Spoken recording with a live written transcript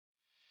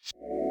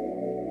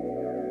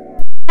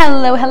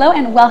Hello,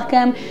 and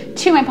welcome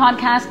to my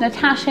podcast.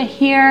 Natasha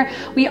here.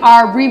 We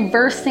are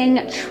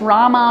reversing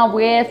trauma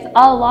with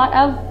a lot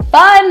of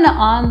fun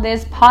on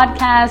this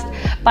podcast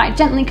by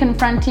gently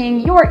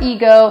confronting your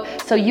ego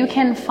so you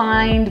can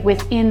find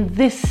within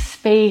this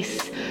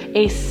space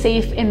a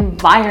safe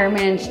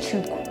environment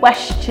to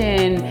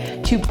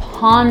question, to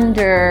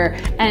ponder,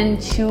 and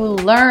to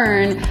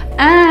learn,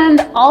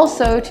 and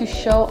also to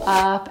show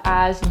up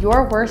as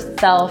your worst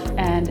self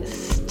and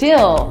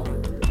still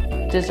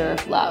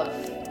deserve love.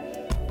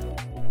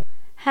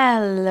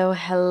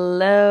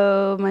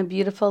 Hello, my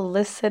beautiful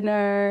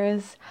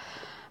listeners.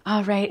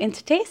 All right, in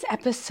today's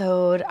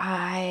episode,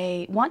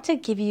 I want to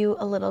give you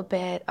a little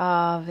bit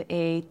of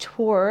a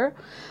tour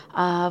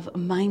of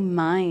my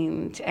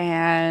mind.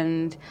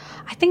 And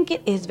I think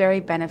it is very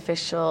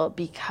beneficial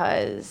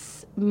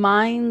because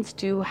minds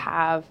do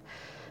have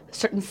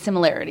certain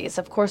similarities.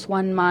 Of course,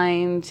 one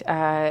mind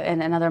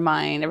and another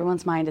mind,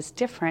 everyone's mind is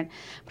different.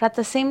 But at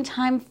the same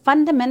time,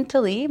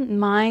 fundamentally,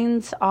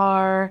 minds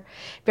are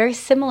very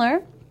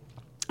similar.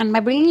 And by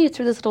bringing you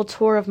through this little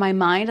tour of my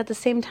mind, at the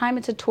same time,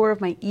 it's a tour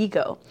of my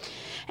ego.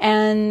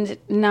 And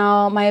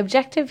now my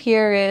objective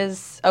here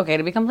is, okay,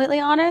 to be completely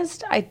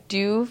honest, I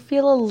do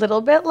feel a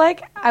little bit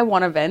like I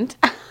want to vent.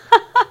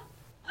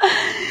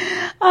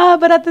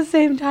 But at the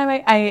same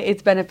time,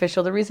 it's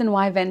beneficial. The reason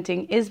why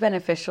venting is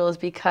beneficial is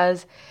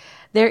because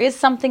there is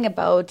something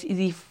about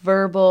the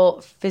verbal,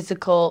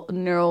 physical,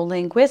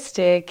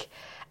 neuro-linguistic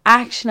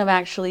action of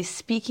actually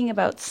speaking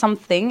about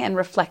something and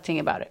reflecting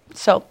about it.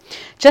 So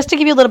just to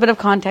give you a little bit of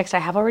context, I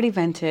have already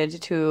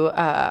vented to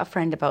a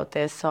friend about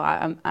this, so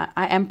I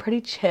am pretty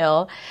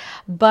chill.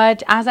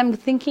 But as I'm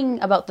thinking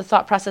about the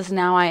thought process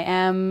now,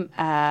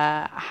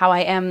 how I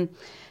am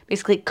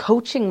basically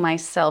coaching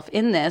myself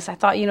in this, I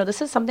thought,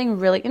 this is something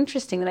really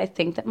interesting that I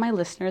think that my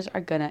listeners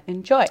are going to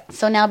enjoy.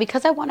 So now,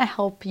 because I want to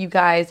help you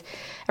guys,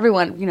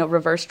 everyone,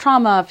 reverse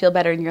trauma, feel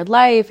better in your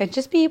life, and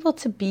just be able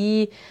to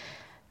be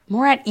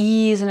more at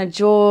ease and a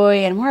joy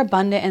and more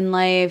abundant in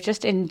life,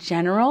 just in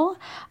general,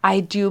 I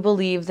do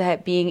believe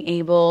that being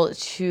able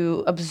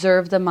to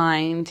observe the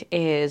mind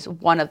is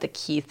one of the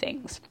key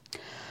things.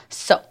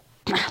 So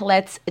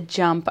let's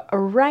jump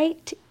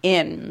right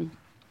in.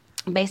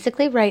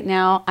 Basically, right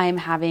now, I'm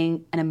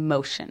having an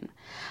emotion.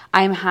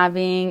 I'm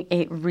having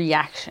a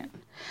reaction.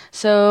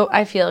 So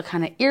I feel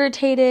kind of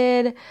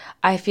irritated.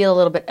 I feel a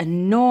little bit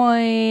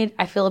annoyed.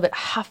 I feel a bit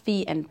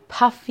huffy and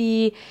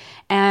puffy.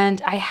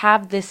 And I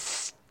have this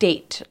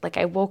state. Like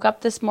I woke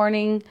up this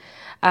morning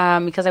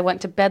because I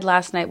went to bed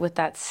last night with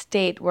that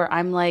state where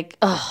I'm like,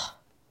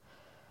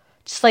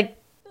 just like,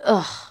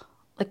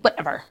 like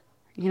whatever,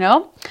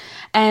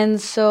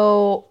 And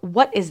so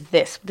what is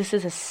this? This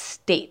is a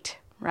state,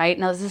 right?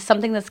 Now this is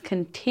something that's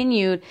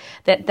continued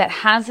that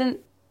hasn't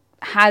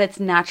had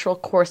its natural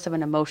course of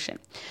an emotion.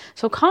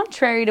 So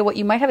contrary to what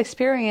you might have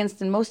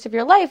experienced in most of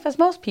your life, as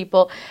most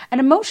people,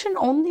 an emotion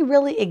only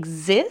really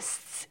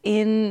exists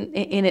in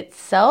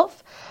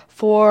itself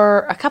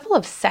for a couple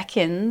of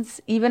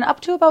seconds, even up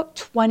to about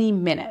 20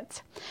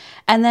 minutes.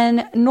 And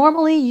then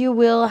normally you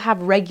will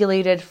have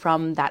regulated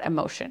from that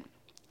emotion.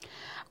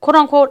 Quote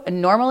unquote,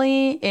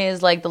 normally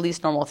is like the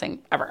least normal thing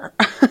ever.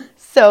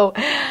 So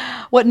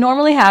what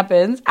normally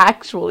happens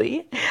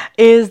actually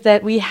is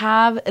that we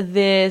have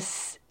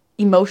this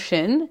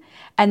emotion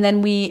and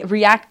then we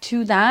react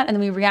to that and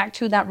then we react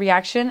to that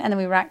reaction and then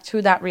we react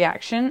to that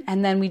reaction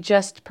and then we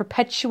just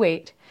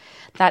perpetuate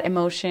that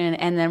emotion,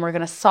 and then we're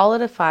going to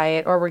solidify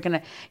it or we're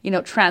going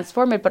to,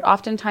 transform it, but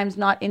oftentimes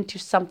not into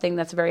something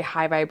that's a very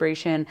high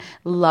vibration,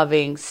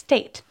 loving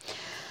state.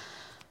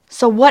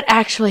 So what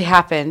actually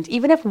happened,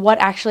 even if what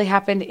actually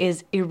happened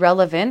is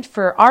irrelevant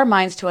for our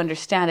minds to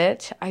understand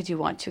it, I do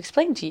want to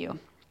explain to you.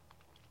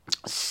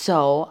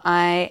 So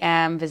I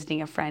am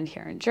visiting a friend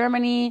here in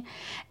Germany,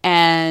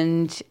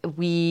 and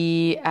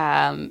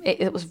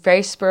it was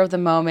very spur of the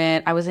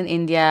moment. I was in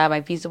India, my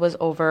visa was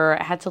over,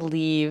 I had to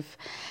leave.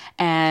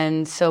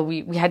 And so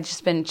we had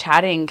just been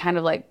chatting kind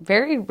of like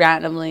very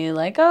randomly,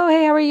 like, oh,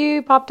 hey, how are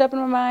you? Popped up in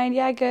my mind.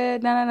 Yeah,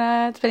 good.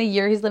 No. It's been a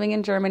year he's living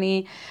in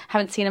Germany.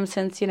 Haven't seen him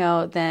since,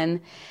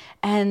 then.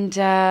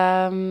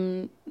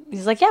 And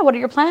he's like, yeah, what are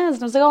your plans?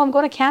 And I was like, oh, I'm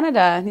going to Canada.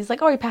 And he's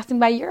like, oh, you're passing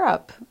by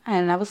Europe.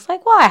 And I was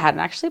like, well, I hadn't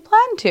actually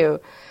planned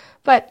to.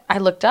 But I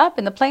looked up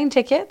in the plane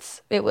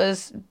tickets. It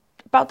was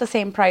about the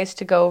same price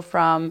to go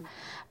from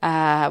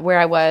where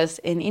I was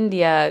in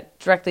India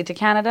directly to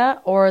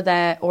Canada, or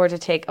to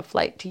take a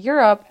flight to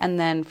Europe and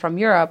then from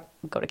Europe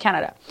go to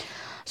Canada.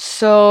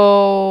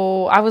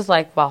 So I was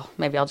like, well,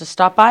 maybe I'll just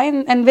stop by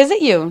and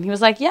visit you. And he was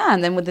like, yeah.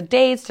 And then with the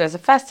dates, there's a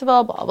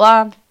festival, blah,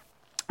 blah.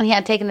 And he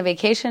had taken the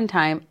vacation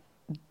time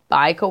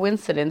by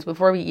coincidence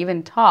before we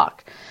even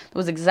talked. It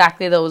was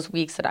exactly those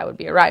weeks that I would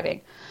be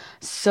arriving.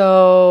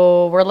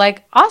 So we're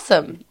like,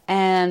 awesome.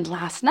 And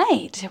last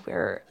night we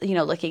were,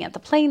 looking at the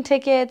plane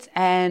tickets,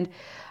 and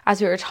as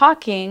we were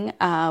talking,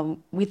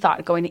 we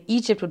thought going to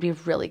Egypt would be a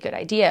really good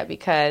idea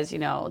because,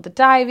 the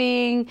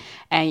diving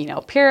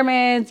and,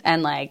 pyramids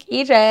and like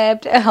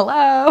Egypt,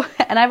 hello.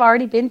 And I've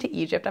already been to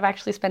Egypt. I've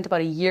actually spent about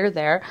a year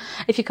there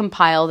if you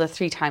compile the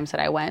 3 times that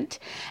I went.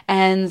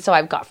 And so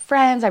I've got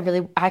friends. I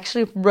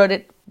actually wrote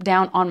it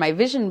down on my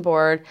vision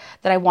board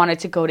that I wanted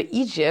to go to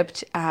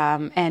Egypt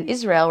and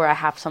Israel, where I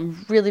have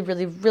some really,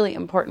 really, really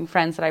important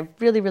friends that I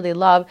really, really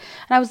love.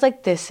 And I was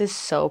like, this is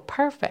so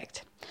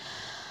perfect.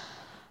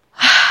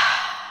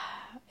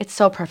 It's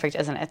so perfect,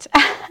 isn't it?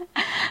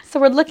 So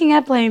we're looking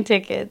at plane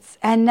tickets,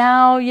 and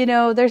now,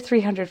 they're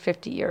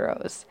 350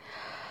 euros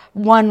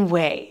one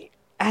way.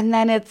 And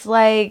then it's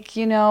like,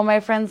 my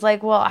friend's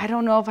like, well, I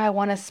don't know if I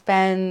want to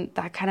spend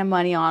that kind of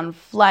money on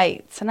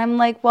flights. And I'm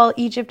like, well,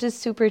 Egypt is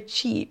super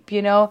cheap,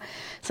 It's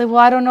like, well,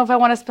 I don't know if I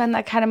want to spend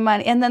that kind of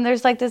money. And then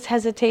there's like this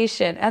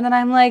hesitation. And then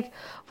I'm like,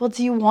 well,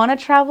 do you want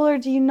to travel or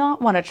do you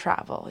not want to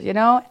travel, And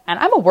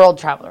I'm a world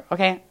traveler,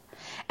 okay?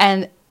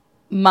 And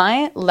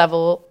my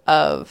level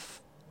of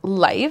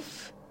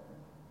life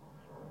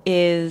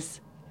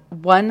is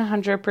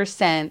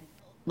 100%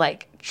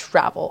 like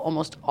travel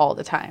almost all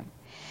the time.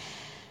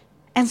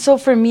 And so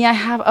for me, I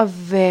have a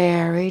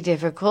very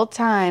difficult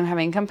time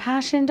having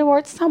compassion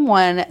towards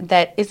someone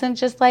that isn't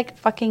just like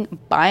fucking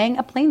buying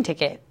a plane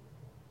ticket.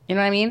 You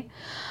know what I mean?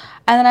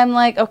 And then I'm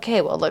like, okay,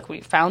 well, look,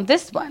 we found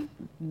this one.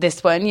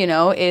 This one,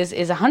 is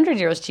 100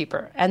 euros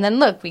cheaper. And then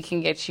look, we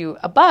can get you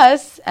a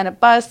bus, and a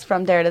bus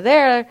from there to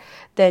there.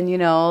 Then,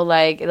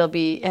 it'll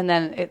be, and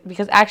then,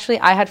 because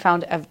actually I had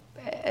found,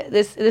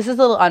 this is a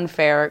little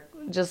unfair.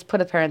 Just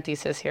put a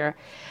parenthesis here.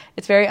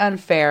 It's very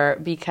unfair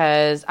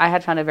because I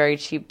had found a very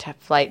cheap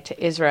flight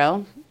to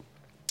Israel.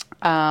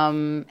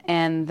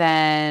 And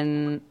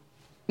then,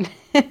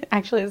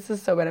 actually, this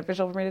is so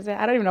beneficial for me to say.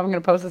 I don't even know if I'm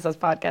going to post this as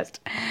podcast.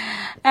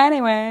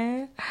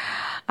 Anyway,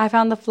 I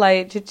found the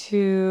flight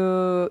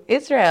to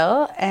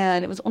Israel,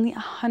 and it was only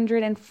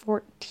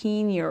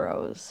 114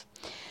 euros.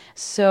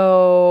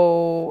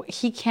 So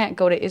he can't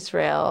go to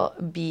Israel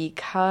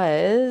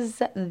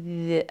because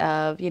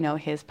of,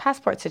 his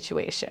passport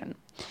situation.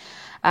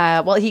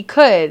 Well, he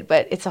could,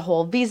 but it's a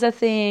whole visa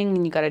thing,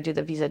 and you got to do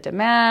the visa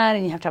demand,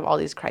 and you have to have all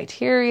these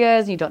criteria,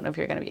 and you don't know if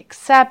you're going to be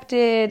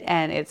accepted,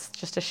 and it's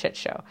just a shit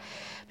show.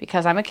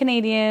 Because I'm a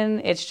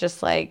Canadian, it's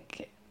just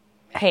like,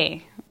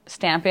 hey,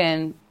 stamp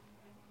in,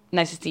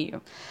 nice to see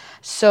you.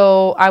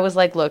 So I was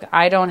like, look,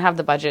 I don't have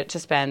the budget to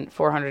spend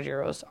 400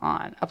 euros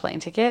on a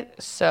plane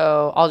ticket,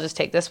 so I'll just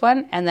take this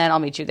one, and then I'll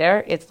meet you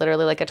there. It's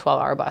literally like a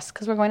 12-hour bus,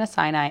 because we're going to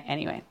Sinai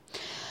anyway.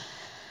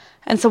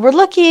 And so we're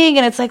looking,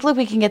 and it's like, look,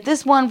 we can get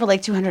this one for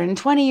like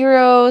 220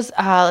 euros.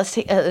 Let's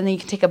take, and then you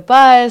can take a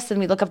bus, and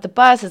we look up the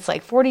bus. It's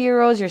like 40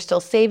 euros. You're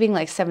still saving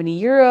like 70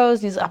 euros.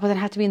 And he's like, but then I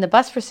have to be in the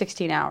bus for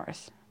 16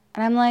 hours.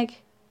 And I'm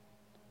like,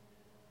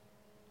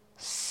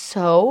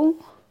 so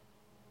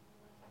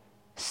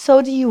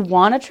do you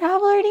want to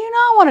travel or do you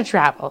not want to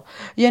travel?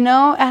 And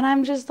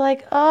I'm just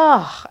like,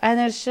 oh, and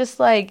it's just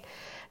like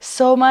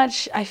so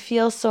much, I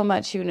feel so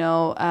much,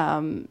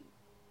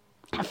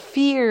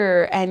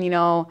 fear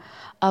and,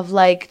 of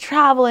like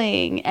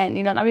traveling and,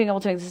 not being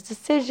able to make this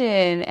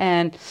decision.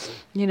 And,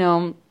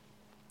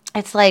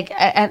 it's like,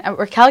 and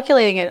we're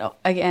calculating it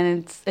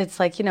again. It's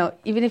like,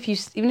 even if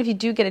you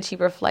do get a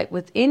cheaper flight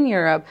within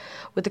Europe,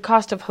 with the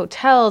cost of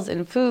hotels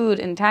and food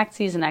and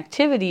taxis and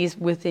activities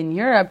within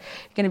Europe,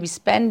 you're going to be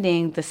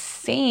spending the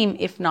same,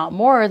 if not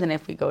more, than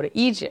if we go to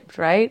Egypt,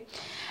 right?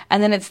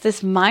 And then it's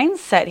this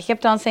mindset. He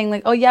kept on saying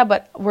like, oh yeah,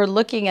 but we're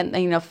looking at,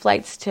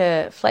 flights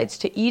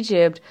to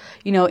Egypt,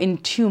 in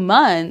 2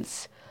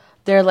 months.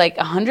 They're like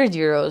 100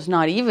 euros,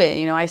 not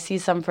even, I see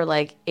some for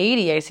like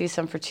 80. I see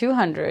some for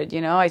 200,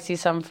 I see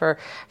some for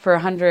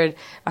 100,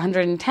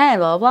 110,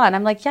 blah, blah, blah. And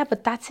I'm like, yeah,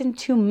 but that's in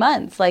 2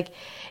 months. Like,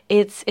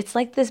 it's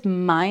like this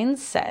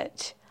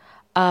mindset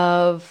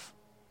of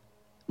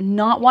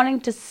not wanting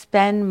to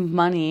spend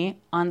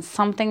money on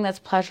something that's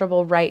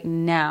pleasurable right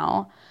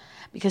now,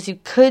 because you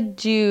could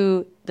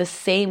do the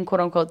same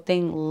quote unquote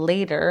thing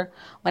later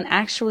when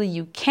actually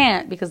you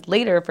can't, because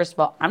later, first of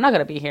all, I'm not going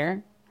to be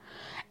here.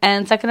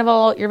 And second of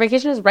all, your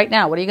vacation is right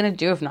now. What are you going to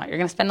do if not? You're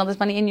going to spend all this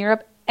money in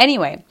Europe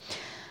anyway.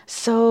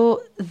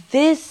 So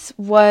this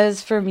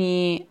was, for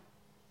me,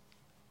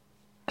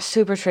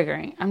 super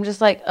triggering. I'm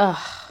just like,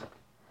 ugh.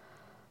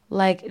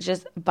 Like,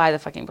 just buy the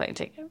fucking plane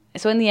ticket.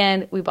 So in the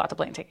end, we bought the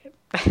plane ticket.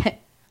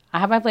 I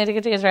have my plane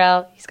ticket to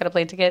Israel. He's got a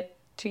plane ticket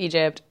to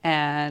Egypt.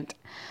 And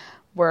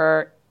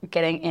we're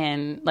getting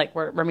in, like,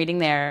 we're meeting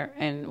there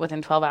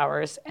within 12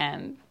 hours.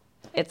 And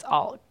it's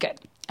all good.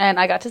 And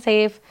I got to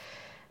save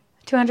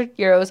 200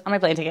 euros on my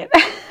plane ticket.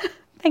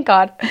 Thank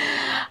God.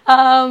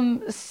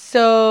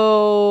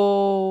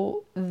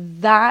 So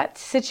that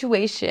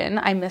situation,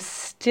 I'm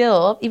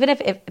still, even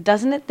if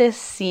doesn't this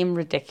seem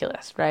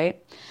ridiculous,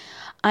 right?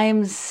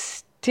 I'm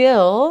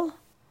still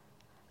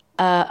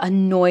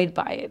annoyed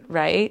by it,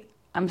 right?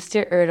 I'm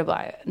still irritable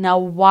by it. Now,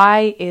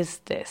 why is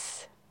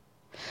this?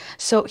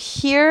 So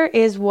here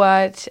is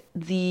what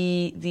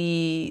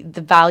the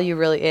value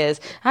really is.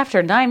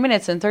 After 9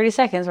 minutes and 30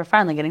 seconds, we're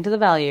finally getting to the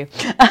value.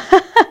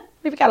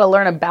 We've got to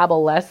learn to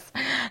babble less.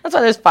 That's why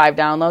there's 5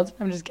 downloads.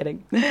 I'm just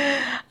kidding.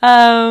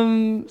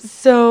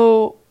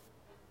 So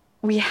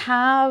we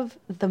have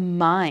the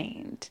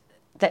mind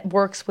that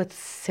works with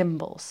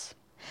symbols.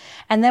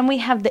 And then we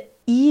have the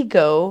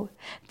ego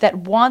that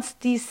wants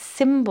these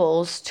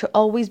symbols to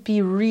always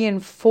be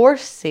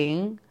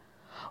reinforcing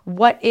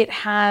what it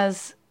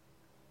has,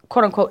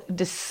 quote unquote,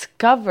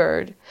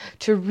 discovered,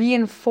 to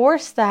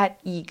reinforce that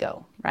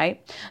ego, right?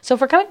 So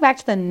if we're coming back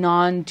to the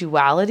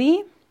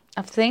non-duality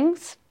of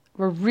things,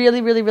 we're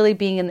really, really, really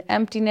being in the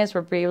emptiness.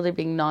 We're really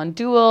being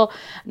non-dual,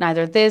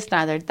 neither this,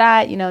 neither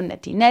that,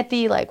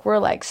 neti, like we're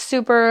like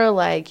super,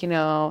 like,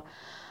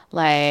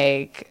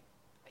 like,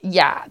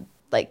 yeah,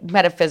 like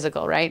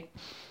metaphysical, right?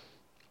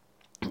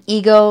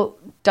 Ego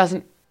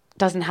doesn't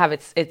have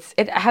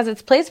it has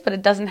its place, but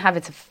it doesn't have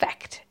its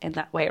effect in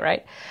that way,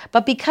 right?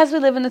 But because we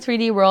live in the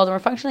 3D world and we're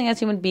functioning as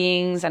human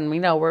beings, and we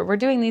know we're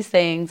doing these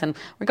things, and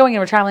we're going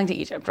and we're traveling to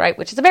Egypt, right?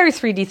 Which is a very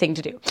 3D thing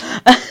to do.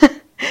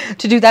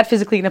 To do that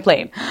physically in a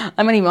plane.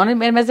 I mean, you want to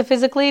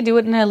metaphysically, do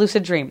it in a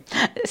lucid dream.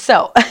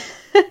 So,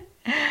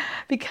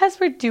 because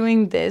we're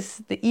doing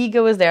this, the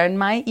ego is there, and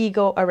my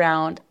ego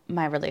around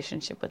my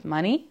relationship with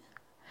money,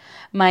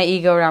 my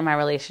ego around my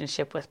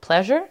relationship with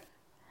pleasure,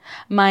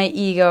 my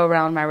ego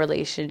around my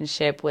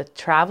relationship with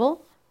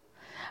travel,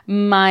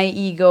 my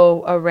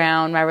ego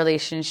around my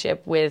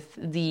relationship with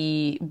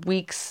the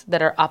weeks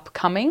that are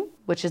upcoming,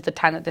 which is the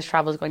time that this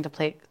travel is going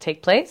to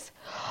take place.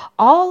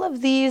 All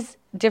of these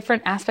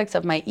different aspects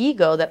of my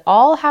ego that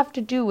all have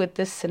to do with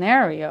this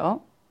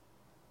scenario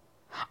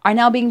are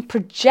now being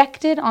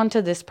projected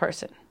onto this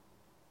person,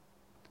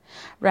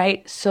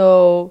 right?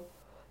 So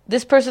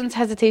this person's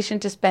hesitation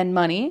to spend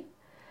money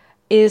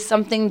is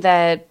something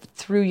that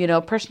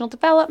through, personal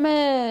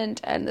development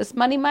and this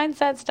money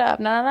mindset stuff,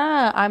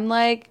 I'm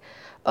like,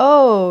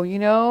 oh,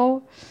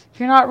 if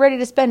you're not ready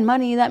to spend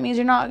money, that means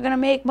you're not going to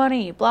make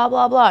money, blah,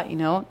 blah,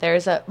 blah.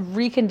 There's a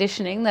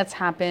reconditioning that's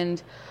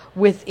happened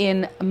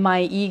within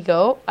my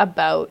ego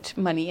about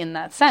money in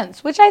that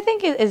sense, which I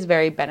think is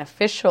very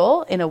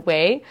beneficial in a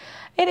way.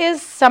 It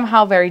is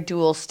somehow very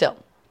dual still.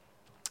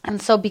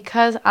 And so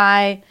because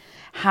I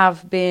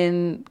have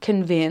been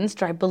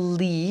convinced, or I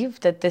believe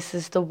that this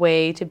is the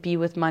way to be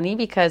with money,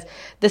 because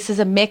this is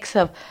a mix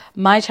of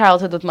my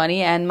childhood with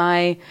money and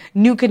my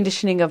new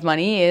conditioning of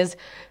money is,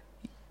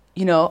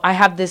 I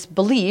have this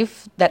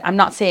belief that I'm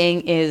not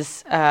saying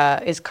is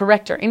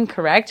correct or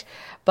incorrect,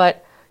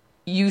 but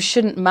you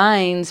shouldn't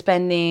mind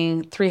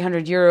spending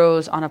 300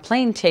 euros on a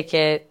plane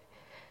ticket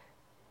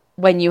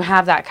when you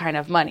have that kind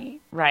of money,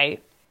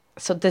 right?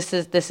 So this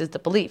is the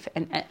belief,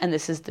 and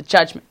this is the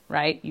judgment,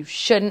 right? You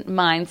shouldn't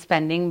mind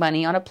spending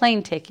money on a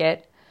plane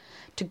ticket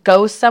to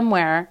go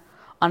somewhere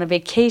on a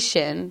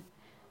vacation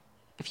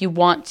if you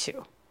want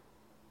to.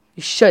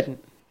 You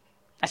shouldn't.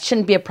 That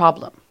shouldn't be a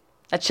problem.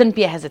 That shouldn't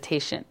be a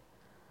hesitation.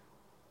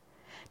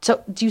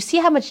 So do you see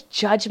how much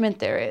judgment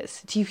there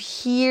is? Do you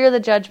hear the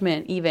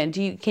judgment even?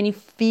 Can you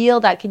feel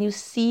that? Can you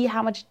see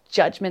how much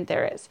judgment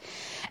there is?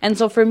 And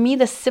so for me,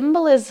 the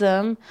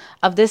symbolism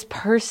of this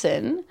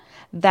person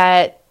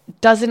that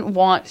doesn't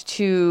want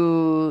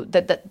to,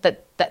 that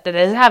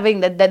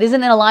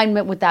isn't in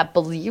alignment with that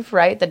belief,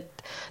 right? That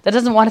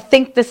doesn't want to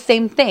think the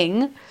same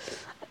thing,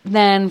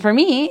 then for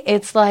me,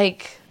 it's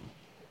like,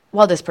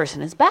 well, this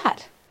person is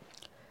bad.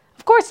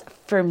 Of course,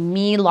 for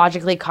me,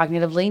 logically,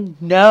 cognitively,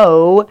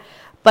 no.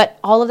 But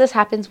all of this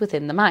happens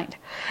within the mind.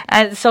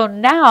 And so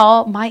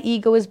now my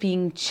ego is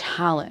being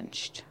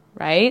challenged,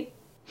 right?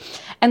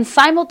 And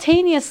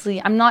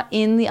simultaneously, I'm not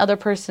in the other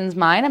person's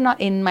mind. I'm not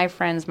in my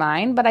friend's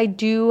mind, but I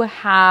do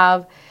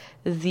have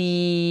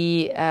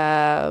the,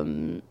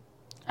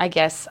 I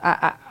guess,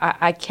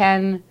 I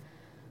can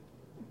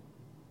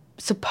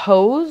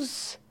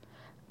suppose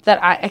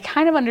that I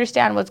kind of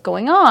understand what's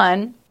going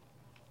on.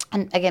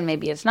 And again,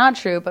 maybe it's not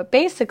true, but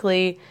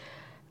basically,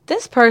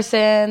 this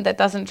person that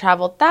doesn't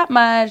travel that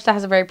much, that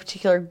has a very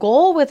particular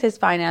goal with his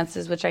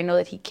finances, which I know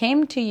that he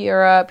came to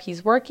Europe,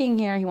 he's working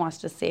here, he wants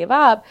to save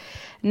up.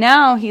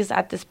 Now he's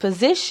at this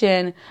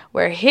position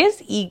where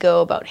his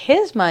ego about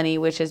his money,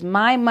 which is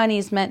my money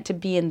is meant to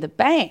be in the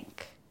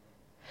bank.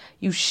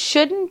 You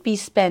shouldn't be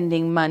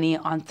spending money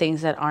on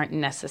things that aren't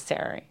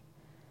necessary,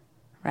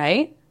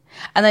 right?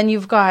 And then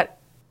you've got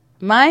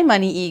my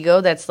money ego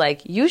that's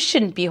like, you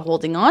shouldn't be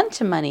holding on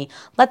to money.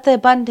 Let the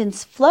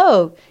abundance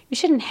flow. You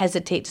shouldn't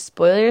hesitate to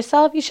spoil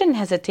yourself. You shouldn't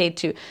hesitate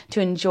to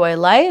enjoy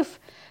life.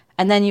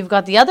 And then you've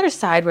got the other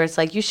side where it's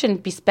like, you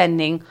shouldn't be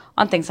spending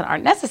on things that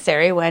aren't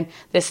necessary when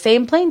the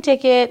same plane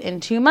ticket in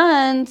 2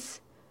 months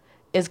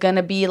is going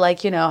to be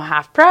like,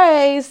 half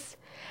price.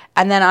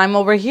 And then I'm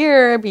over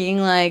here being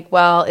like,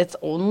 well, it's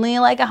only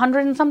like 100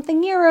 and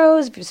something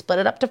euros. If you split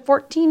it up to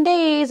 14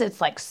 days, it's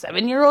like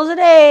 7 euros a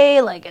day.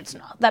 Like, it's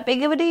not that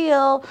big of a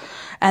deal.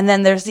 And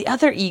then there's the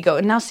other ego.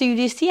 And now, so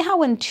you see how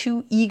when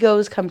two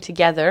egos come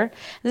together,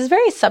 this is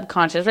very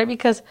subconscious, right?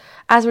 Because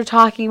as we're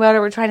talking about it,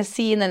 we're trying to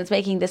see, and then it's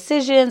making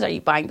decisions. Are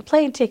you buying the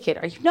plane ticket?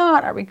 Are you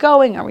not? Are we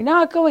going? Are we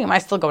not going? Am I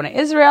still going to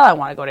Israel? I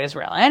want to go to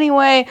Israel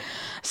anyway.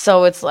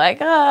 So it's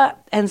like,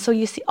 and so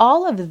you see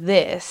all of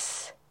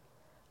this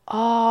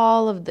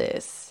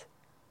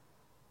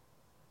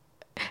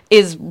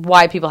is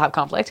why people have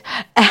conflict.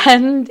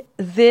 And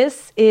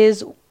this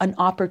is an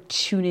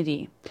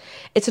opportunity.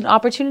 It's an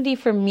opportunity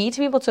for me to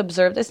be able to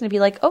observe this and to be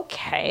like,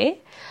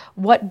 okay,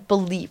 what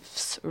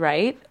beliefs,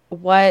 right?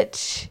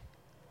 What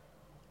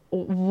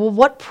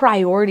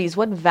priorities,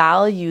 what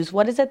values,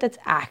 what is it that's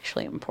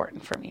actually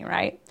important for me,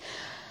 right?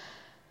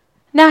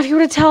 Now, if you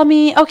were to tell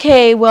me,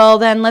 okay, well,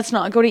 then let's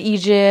not go to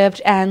Egypt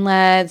and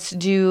let's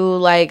do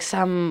like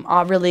some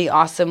really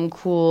awesome,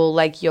 cool,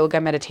 like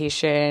yoga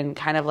meditation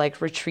kind of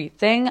like retreat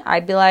thing,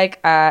 I'd be like,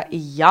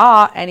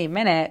 yeah, any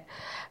minute.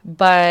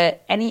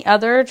 But any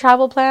other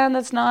travel plan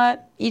that's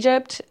not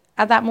Egypt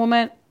at that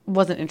moment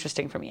wasn't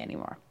interesting for me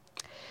anymore.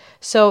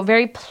 So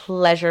very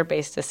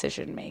pleasure-based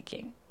decision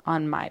making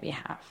on my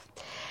behalf.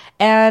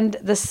 And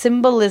the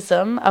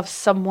symbolism of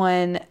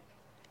someone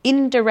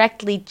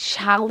indirectly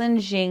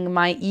challenging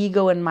my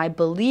ego and my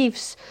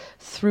beliefs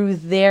through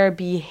their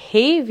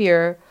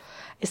behavior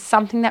is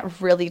something that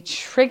really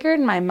triggered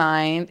my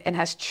mind and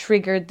has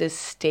triggered this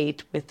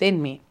state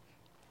within me.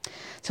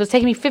 So it's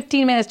taken me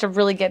 15 minutes to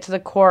really get to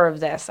the core of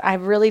this. I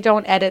really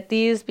don't edit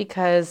these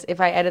because if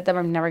I edit them,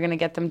 I'm never going to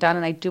get them done.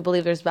 And I do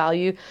believe there's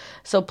value.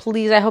 So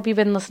please, I hope you've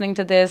been listening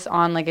to this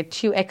on like a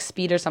 2x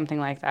speed or something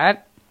like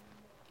that.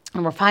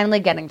 And we're finally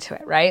getting to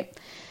it, right?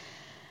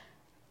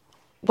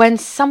 When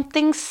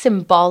something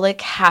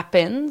symbolic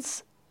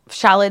happens,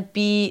 shall it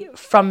be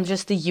from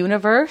just the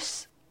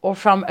universe or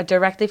from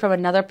directly from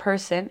another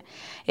person,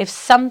 if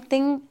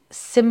something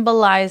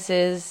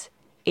symbolizes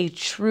a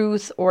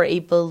truth or a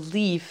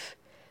belief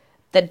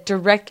that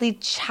directly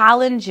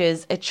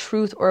challenges a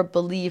truth or a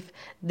belief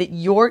that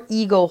your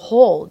ego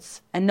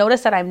holds, and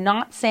notice that I'm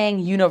not saying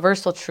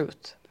universal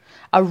truth,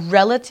 a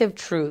relative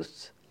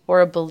truth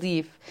or a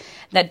belief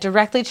that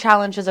directly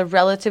challenges a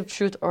relative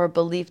truth or a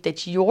belief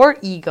that your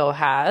ego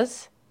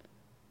has,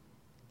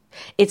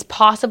 it's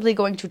possibly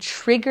going to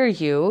trigger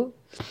you.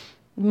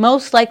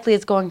 Most likely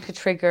it's going to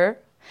trigger.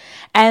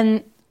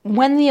 And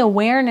when the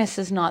awareness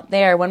is not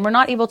there, when we're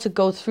not able to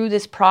go through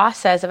this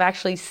process of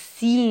actually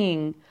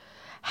seeing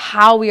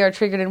how we are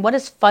triggered and what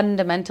is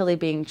fundamentally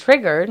being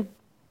triggered,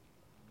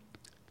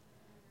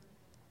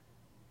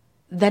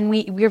 then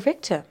we're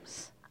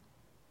victims.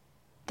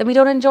 Then we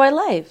don't enjoy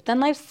life. Then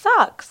life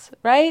sucks,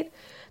 right?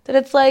 That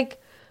it's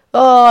like,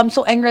 oh, I'm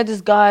so angry at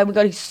this guy. Oh my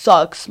God, he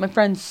sucks. My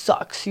friend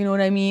sucks. You know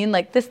what I mean?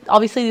 Like this,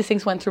 obviously these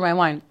things went through my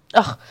mind.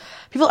 Ugh,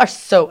 people are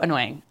so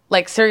annoying.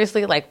 Like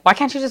seriously, like why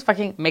can't you just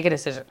fucking make a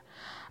decision?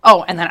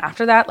 Oh, and then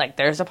after that, like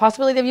there's a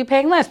possibility of you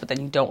paying less, but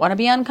then you don't want to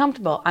be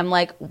uncomfortable. I'm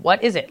like,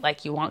 what is it?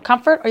 Like you want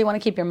comfort or you want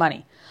to keep your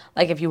money?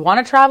 Like if you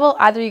want to travel,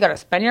 either you got to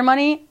spend your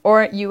money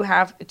or you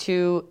have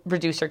to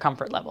reduce your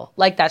comfort level.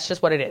 Like that's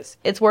just what it is.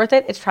 It's worth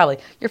it. It's traveling.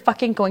 You're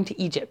fucking going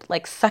to Egypt.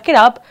 Like suck it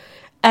up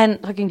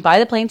and fucking buy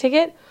the plane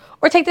ticket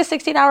or take the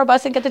 16-hour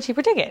bus and get the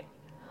cheaper ticket.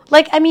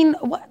 Like, I mean,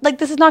 like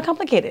this is not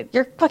complicated.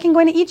 You're fucking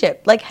going to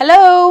Egypt. Like,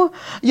 hello,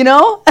 you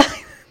know?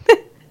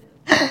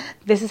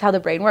 This is how the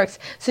brain works.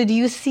 So do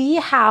you see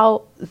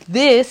how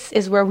this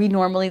is where we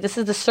normally, this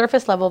is the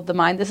surface level of the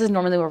mind. This is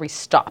normally where we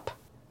stop.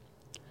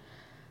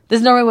 This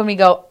is normally when we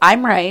go,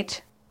 I'm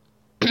right.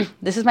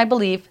 This is my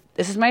belief.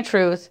 This is my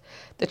truth.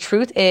 The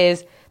truth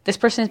is this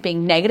person is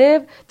being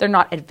negative. They're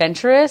not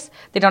adventurous.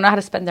 They don't know how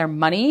to spend their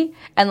money.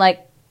 And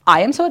like,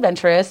 I am so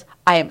adventurous.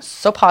 I am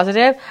so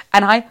positive.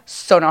 And I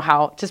so know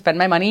how to spend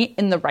my money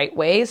in the right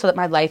way so that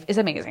my life is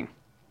amazing.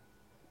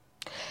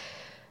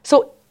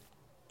 So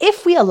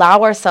if we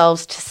allow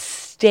ourselves to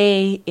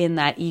stay in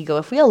that ego,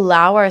 if we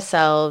allow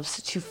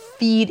ourselves to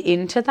feed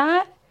into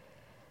that,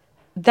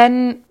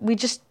 then we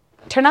just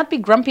turn out to be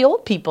grumpy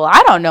old people.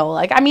 I don't know.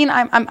 Like, I mean,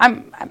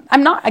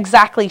 I'm not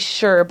exactly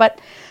sure, but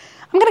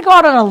I'm going to go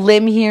out on a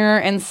limb here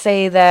and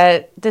say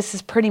that this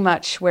is pretty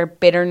much where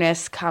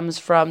bitterness comes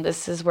from.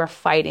 This is where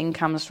fighting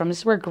comes from. This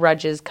is where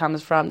grudges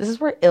comes from. This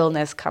is where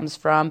illness comes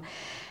from.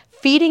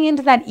 Feeding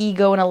into that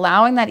ego and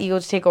allowing that ego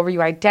to take over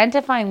you,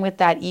 identifying with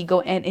that ego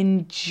and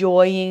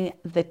enjoying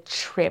the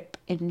trip,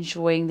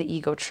 enjoying the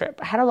ego trip.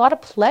 I had a lot of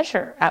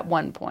pleasure at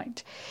one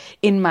point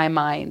in my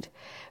mind,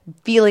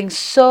 feeling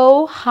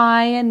so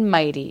high and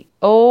mighty.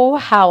 Oh,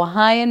 how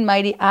high and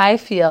mighty I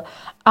feel.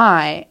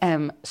 I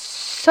am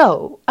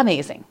so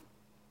amazing.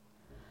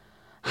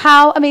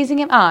 How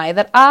amazing am I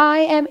that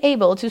I am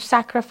able to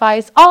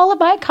sacrifice all of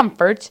my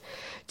comfort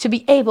to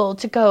be able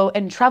to go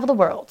and travel the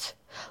world.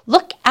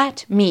 Look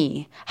at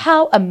me.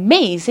 How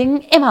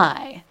amazing am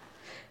I?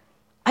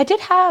 I did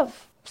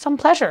have some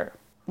pleasure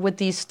with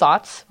these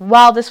thoughts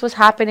while this was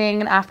happening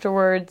and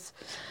afterwards,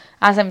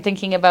 as I'm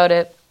thinking about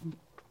it.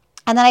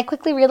 And then I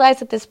quickly realized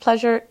that this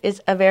pleasure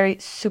is a very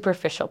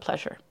superficial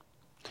pleasure.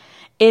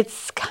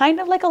 It's kind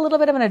of like a little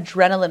bit of an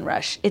adrenaline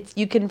rush.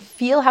 You can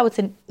feel how it's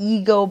an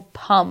ego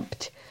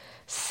pumped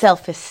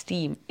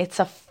self-esteem. It's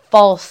a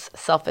false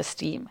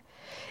self-esteem.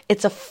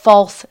 It's a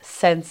false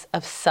sense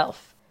of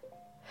self.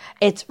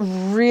 It's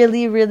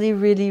really, really,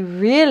 really,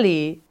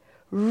 really,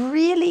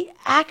 really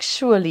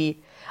actually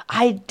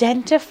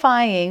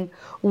identifying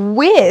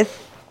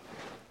with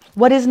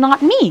what is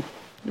not me,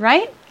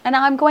 right? And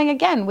I'm going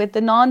again with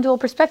the non-dual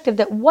perspective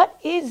that what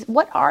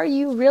are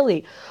you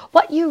really?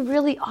 What you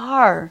really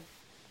are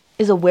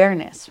is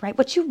awareness, right?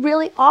 What you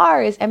really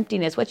are is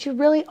emptiness. What you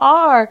really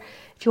are,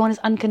 if you want, is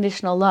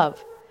unconditional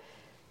love.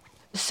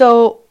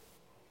 So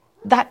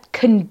that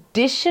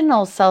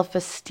conditional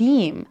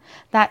self-esteem,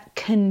 that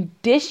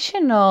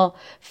conditional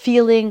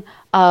feeling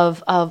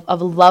of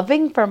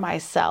loving for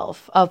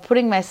myself, of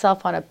putting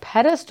myself on a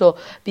pedestal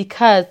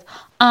because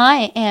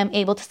I am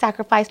able to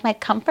sacrifice my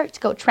comfort to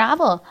go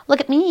travel. Look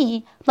at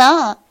me.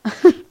 Blah.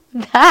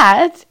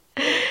 That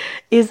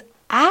is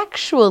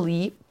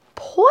actually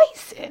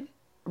poison,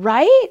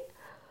 right?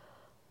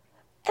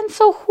 And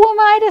so who am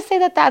I to say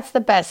that that's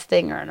the best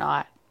thing or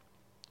not?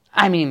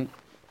 I mean,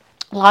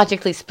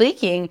 logically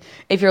speaking,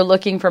 if you're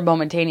looking for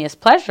momentaneous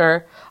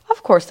pleasure,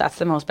 of course that's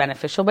the most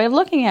beneficial way of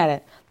looking at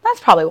it. That's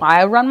probably why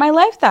I run my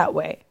life that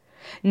way.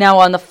 Now,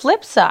 on the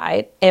flip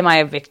side, am I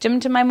a victim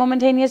to my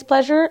momentaneous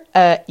pleasure?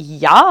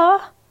 Yeah.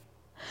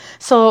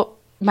 So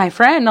my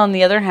friend, on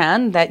the other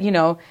hand, that,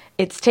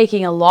 it's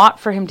taking a lot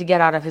for him to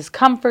get out of his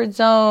comfort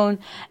zone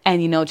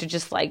and, to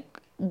just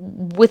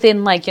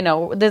within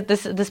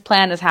this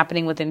plan is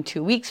happening within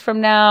 2 weeks from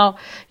now.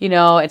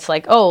 It's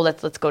like, oh,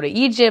 let's go to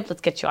Egypt.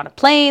 Let's get you on a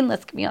plane.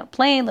 Let's get me on a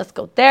plane. Let's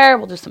go there.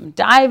 We'll do some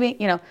diving.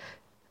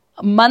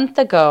 A month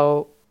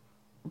ago,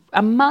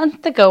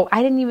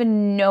 I didn't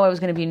even know I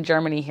was going to be in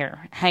Germany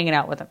here hanging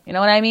out with him. You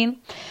know what I mean?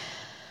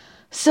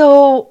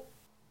 So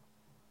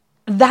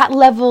that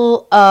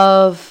level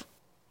of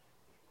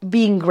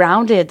being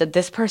grounded that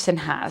this person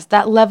has,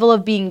 that level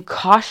of being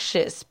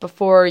cautious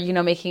before,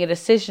 making a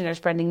decision or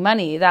spending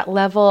money, that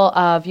level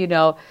of,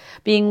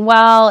 being,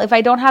 well, if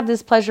I don't have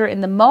this pleasure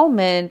in the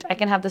moment, I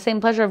can have the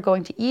same pleasure of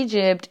going to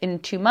Egypt in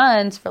 2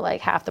 months for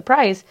half the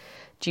price.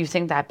 Do you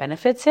think that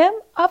benefits him?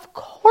 Of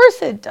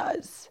course it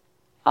does.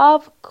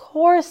 Of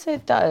course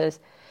it does.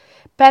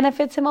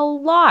 Benefits him a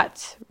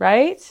lot,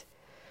 right?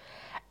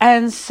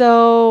 And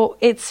so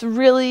it's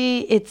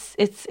really,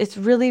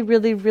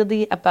 really,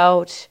 really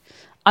about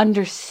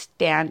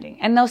understanding.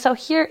 And no, so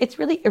here it's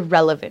really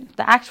irrelevant.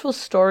 The actual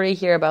story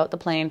here about the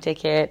plane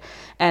ticket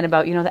and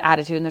about, the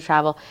attitude and the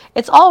travel,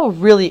 it's all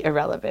really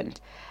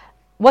irrelevant.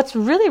 What's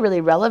really,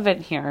 really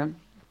relevant here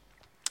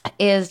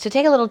is to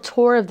take a little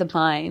tour of the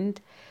mind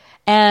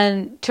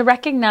and to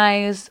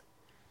recognize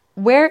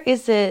where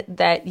is it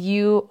that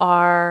you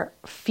are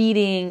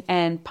feeding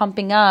and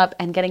pumping up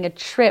and getting a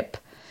trip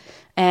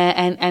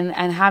and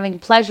having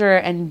pleasure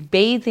and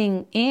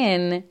bathing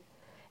in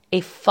a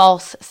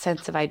false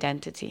sense of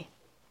identity,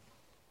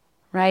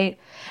 right?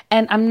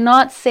 And I'm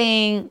not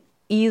saying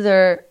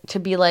either to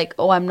be like,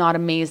 oh, I'm not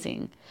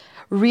amazing.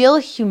 Real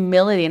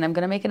humility, and I'm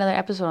going to make another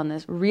episode on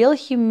this, real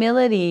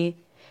humility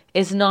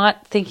is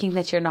not thinking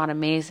that you're not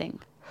amazing.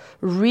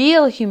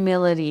 Real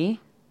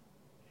humility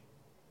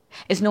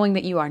is knowing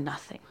that you are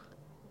nothing.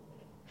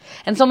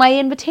 And so my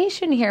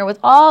invitation here with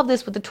all of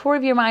this, with the tour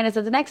of your mind, is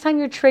that the next time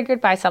you're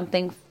triggered by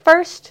something,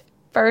 first,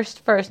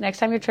 next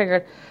time you're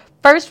triggered,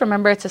 first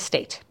remember it's a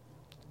state.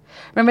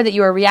 Remember that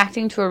you are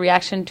reacting to a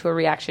reaction to a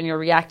reaction. You're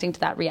reacting to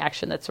that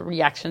reaction. That's a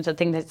reaction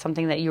to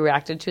something that you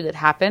reacted to that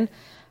happened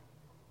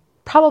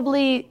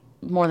probably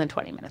more than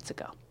 20 minutes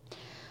ago.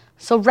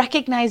 So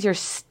recognize your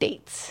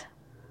states.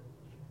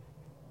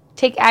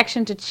 Take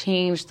action to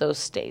change those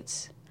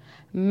states.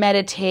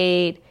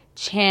 Meditate,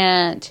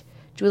 chant,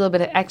 do a little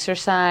bit of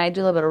exercise,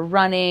 do a little bit of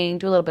running,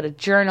 do a little bit of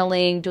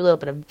journaling, do a little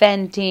bit of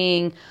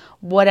venting,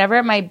 whatever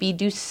it might be,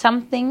 do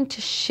something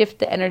to shift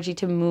the energy,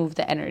 to move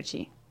the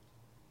energy.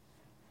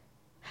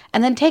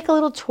 And then take a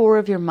little tour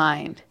of your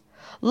mind.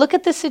 Look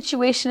at the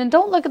situation, and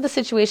don't look at the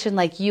situation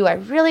like you. I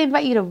really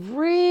invite you to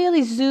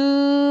really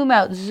zoom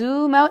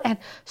out and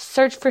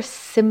search for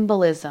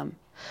symbolism.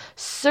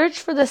 Search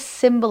for the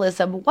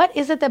symbolism. What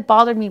is it that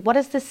bothered me? What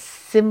does this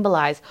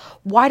symbolize?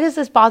 Why does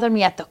this bother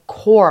me at the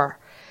core?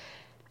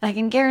 And I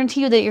can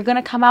guarantee you that you're going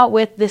to come out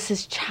with, this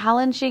is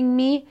challenging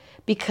me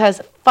because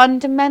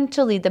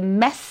fundamentally the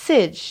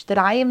message that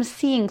I am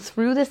seeing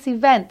through this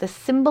event, the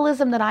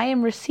symbolism that I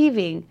am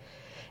receiving,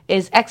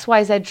 is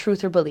XYZ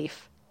truth or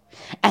belief.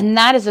 And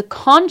that is a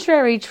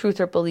contrary truth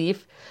or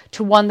belief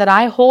to one that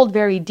I hold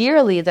very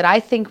dearly, that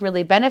I think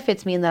really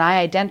benefits me and that I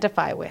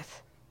identify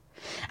with.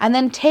 And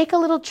then take a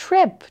little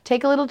trip.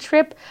 Take a little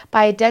trip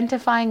by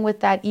identifying with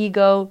that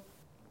ego,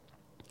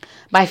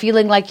 by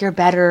feeling like you're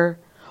better,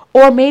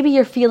 or maybe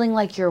you're feeling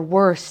like you're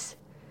worse.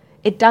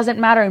 It doesn't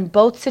matter. In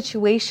both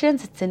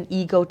situations, it's an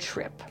ego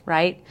trip,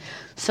 right?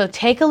 So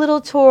take a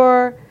little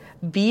tour,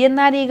 be in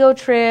that ego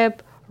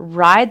trip,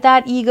 ride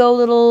that ego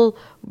little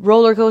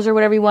roller coaster,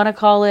 whatever you want to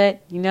call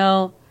it,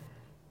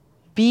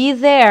 Be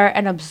there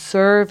and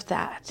observe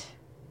that.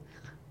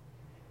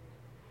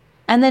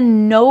 And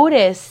then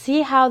notice,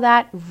 see how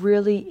that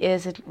really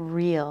isn't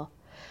real.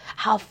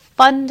 How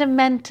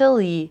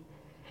fundamentally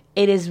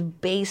it is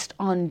based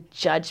on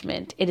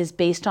judgment. It is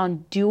based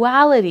on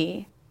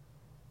duality.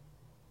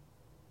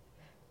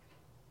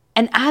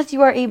 And as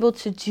you are able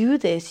to do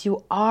this,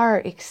 you are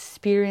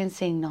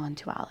experiencing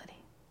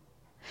non-duality.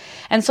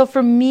 And so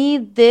for me,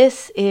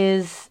 this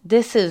is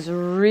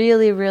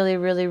really, really,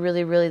 really,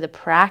 really, really the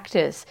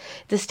practice.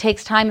 This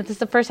takes time. If this is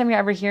the first time you're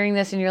ever hearing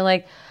this and you're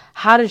like,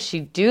 how does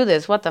she do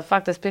this? What the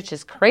fuck? This bitch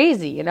is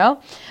crazy, you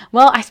know?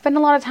 Well, I spend a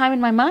lot of time in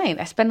my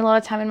mind. I spend a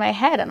lot of time in my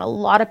head. And a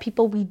lot of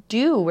people, we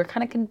do. We're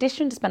kind of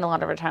conditioned to spend a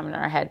lot of our time in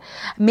our head.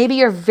 Maybe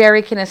you're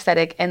very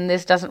kinesthetic and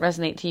this doesn't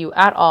resonate to you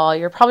at all.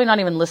 You're probably not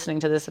even listening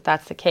to this if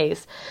that's the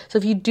case. So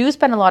if you do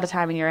spend a lot of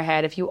time in your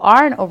head, if you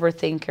are an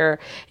overthinker,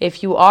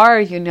 if you are,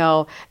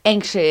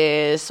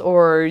 anxious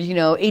or,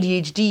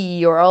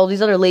 ADHD or all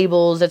these other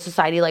labels that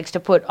society likes to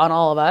put on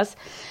all of us,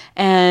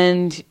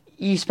 and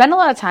you spend a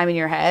lot of time in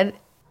your head,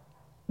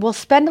 well,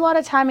 spend a lot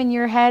of time in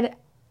your head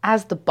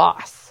as the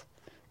boss.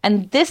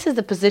 And this is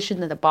the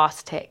position that the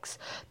boss takes.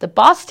 The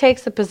boss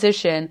takes the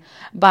position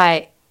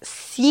by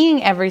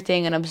seeing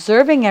everything and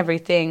observing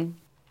everything,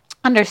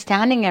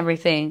 understanding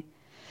everything,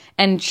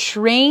 and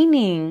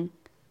training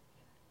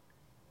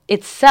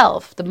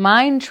itself, the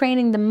mind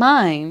training the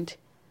mind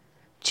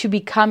to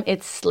become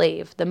its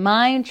slave. The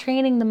mind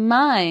training the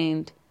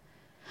mind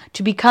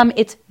to become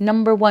its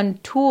number one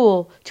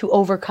tool to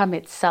overcome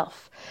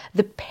itself.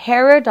 The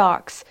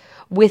paradox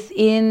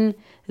within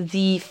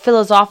the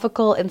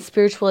philosophical and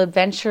spiritual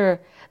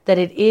adventure that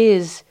it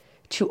is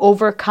to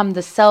overcome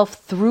the self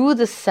through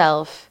the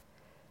self,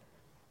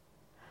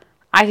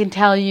 I can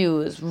tell you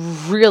is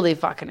really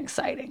fucking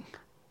exciting.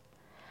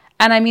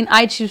 And I mean,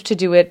 I choose to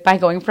do it by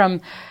going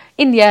from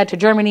India to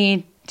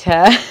Germany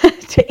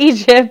to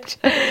Egypt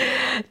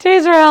to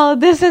Israel.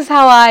 This is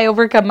how I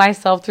overcome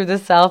myself through the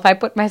self. I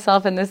put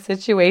myself in this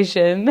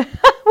situation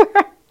where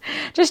I'm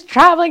just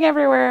traveling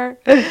everywhere.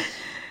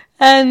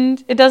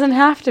 And it doesn't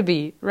have to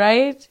be,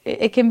 right?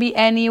 It can be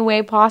any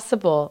way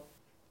possible.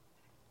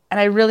 And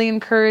I really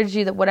encourage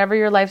you that whatever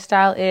your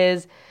lifestyle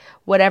is,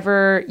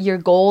 whatever your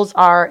goals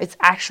are, it's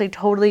actually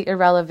totally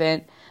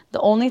irrelevant. The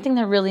only thing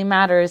that really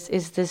matters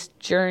is this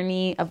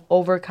journey of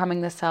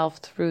overcoming the self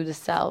through the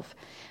self.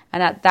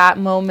 And at that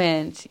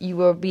moment, you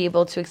will be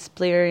able to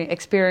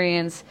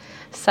experience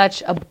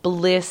such a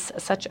bliss,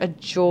 such a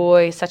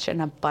joy, such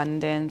an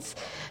abundance,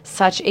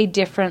 such a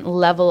different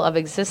level of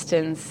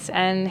existence.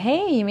 And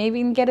hey, maybe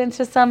you can get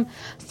into some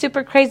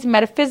super crazy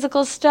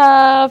metaphysical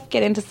stuff,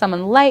 get into some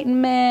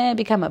enlightenment,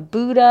 become a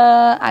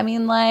Buddha. I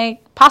mean,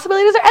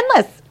 possibilities are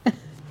endless.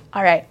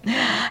 All right.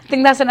 I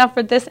think that's enough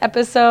for this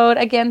episode.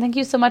 Again, thank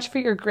you so much for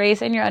your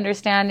grace and your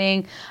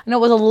understanding. I know it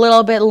was a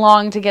little bit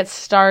long to get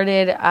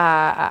started.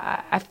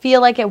 I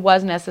feel like it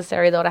was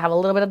necessary, though, to have a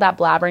little bit of that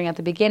blabbering at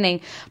the beginning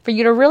for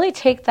you to really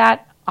take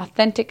that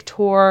authentic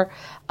tour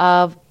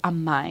of a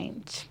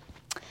mind.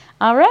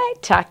 All right.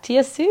 Talk to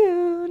you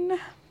soon.